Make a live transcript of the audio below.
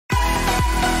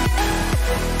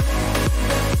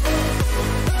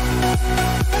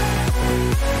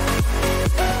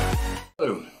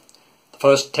So, the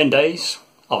first 10 days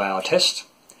of our test,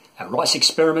 our rice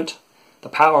experiment, the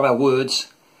power of our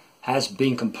words has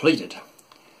been completed.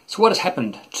 So what has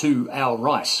happened to our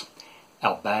rice?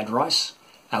 Our bad rice,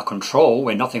 our control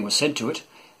where nothing was said to it,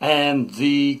 and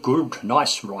the good,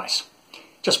 nice rice.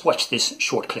 Just watch this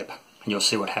short clip and you'll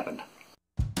see what happened.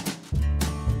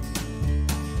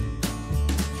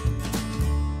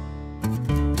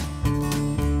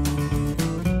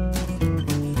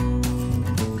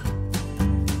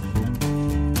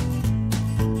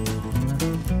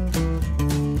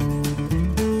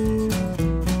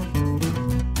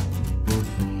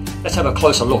 Let's have a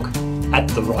closer look at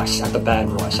the rice, at the bad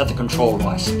rice, at the control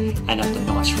rice, and at the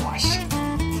nice rice.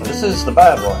 So this is the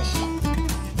bad rice.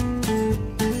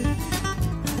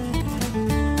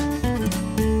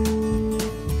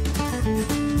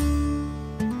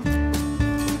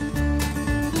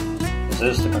 This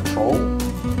is the control.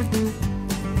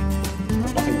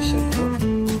 Nothing was said to it.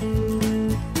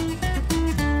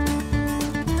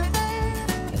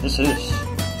 And this is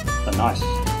the nice.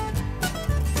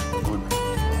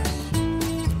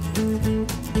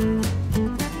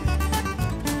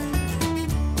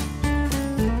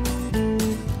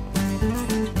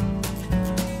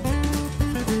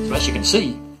 As you can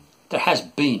see, there has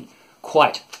been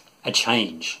quite a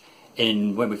change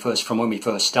in when we first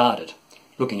started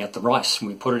looking at the rice. When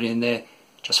we put it in there,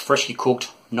 just freshly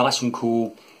cooked, nice and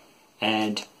cool,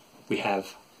 and we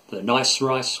have the nice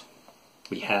rice,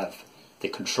 we have the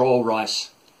control rice,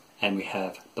 and we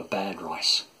have the bad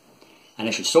rice. And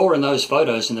as you saw in those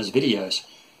photos and those videos,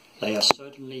 they are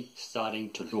certainly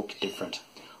starting to look different.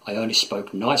 I only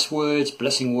spoke nice words,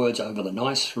 blessing words over the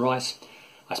nice rice.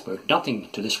 I spoke nothing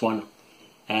to this one,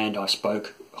 and I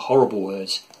spoke horrible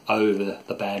words over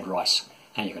the bad rice.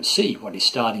 And you can see what is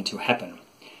starting to happen.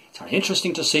 It's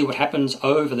interesting to see what happens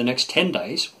over the next 10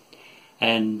 days,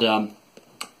 and whether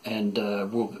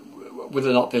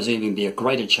or not there's even be a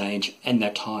greater change in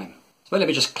that time. So let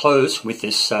me just close with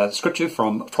this scripture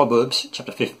from Proverbs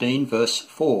chapter 15, verse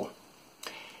 4.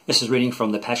 This is reading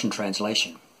from the Passion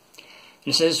Translation.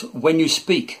 It says, "When you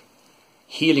speak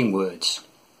healing words,"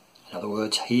 in other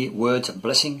words, words of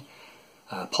blessing,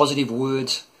 positive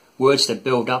words, words that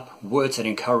build up, words that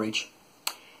encourage.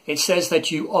 It says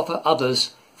that you offer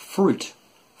others fruit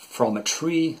from a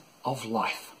tree of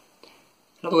life.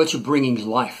 In other words, you're bringing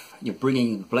life, you're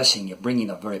bringing blessing, you're bringing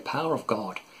the very power of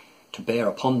God to bear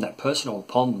upon that person or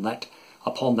upon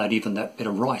that even that bit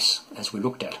of rice, as we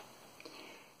looked at.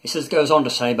 It goes on to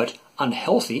say, but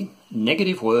unhealthy,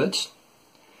 negative words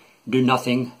do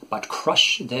nothing but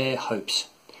crush their hopes.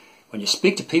 When you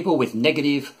speak to people with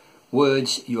negative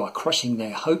words, you are crushing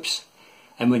their hopes.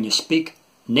 And when you speak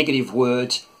negative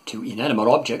words to inanimate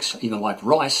objects, even like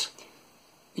rice,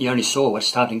 you only saw what's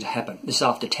starting to happen. This is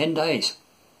after 10 days.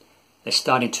 They're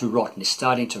starting to rot and they're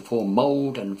starting to form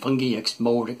mold and fungi,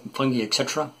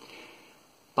 etc.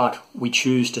 But we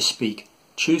choose to speak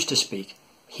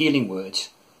healing words,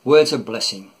 words of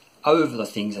blessing over the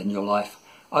things in your life,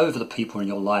 over the people in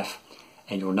your life,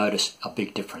 and you'll notice a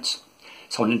big difference.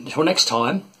 So until next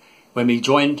time, when we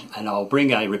join, and I'll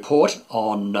bring a report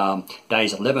on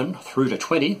days 11 through to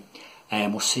 20,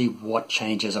 and we'll see what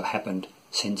changes have happened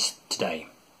since today.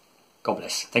 God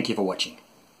bless. Thank you for watching.